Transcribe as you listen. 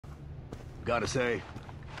Gotta say,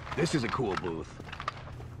 this is a cool booth.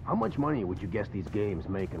 How much money would you guess these games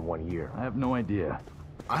make in 1 year? I have no idea.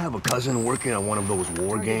 I have a cousin working on one of those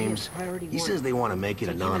war games. He says they want to make it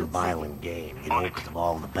a non-violent game, you know, because of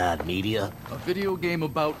all the bad media. A video game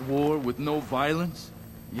about war with no violence?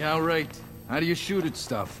 Yeah, right. How do you shoot at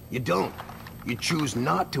stuff? You don't. You choose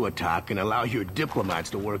not to attack and allow your diplomats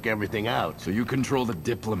to work everything out. So you control the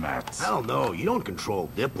diplomats? Hell no, you don't control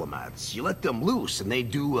diplomats. You let them loose and they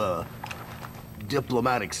do,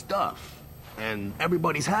 diplomatic stuff. And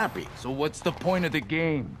everybody's happy. So what's the point of the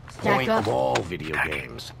game? Point of all video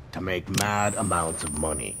games. To make mad amounts of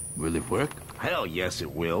money. Will it work? Hell yes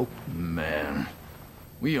it will. Man,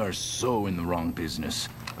 we are so in the wrong business.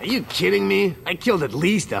 Are you kidding me? I killed at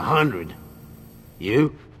least 100.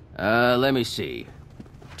 You? Let me see.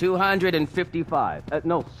 255.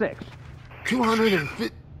 No, 6.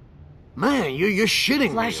 250... Man, you're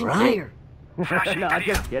shitting me, right? No, I'm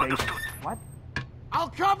just kidding. What? I'll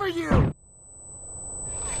cover you!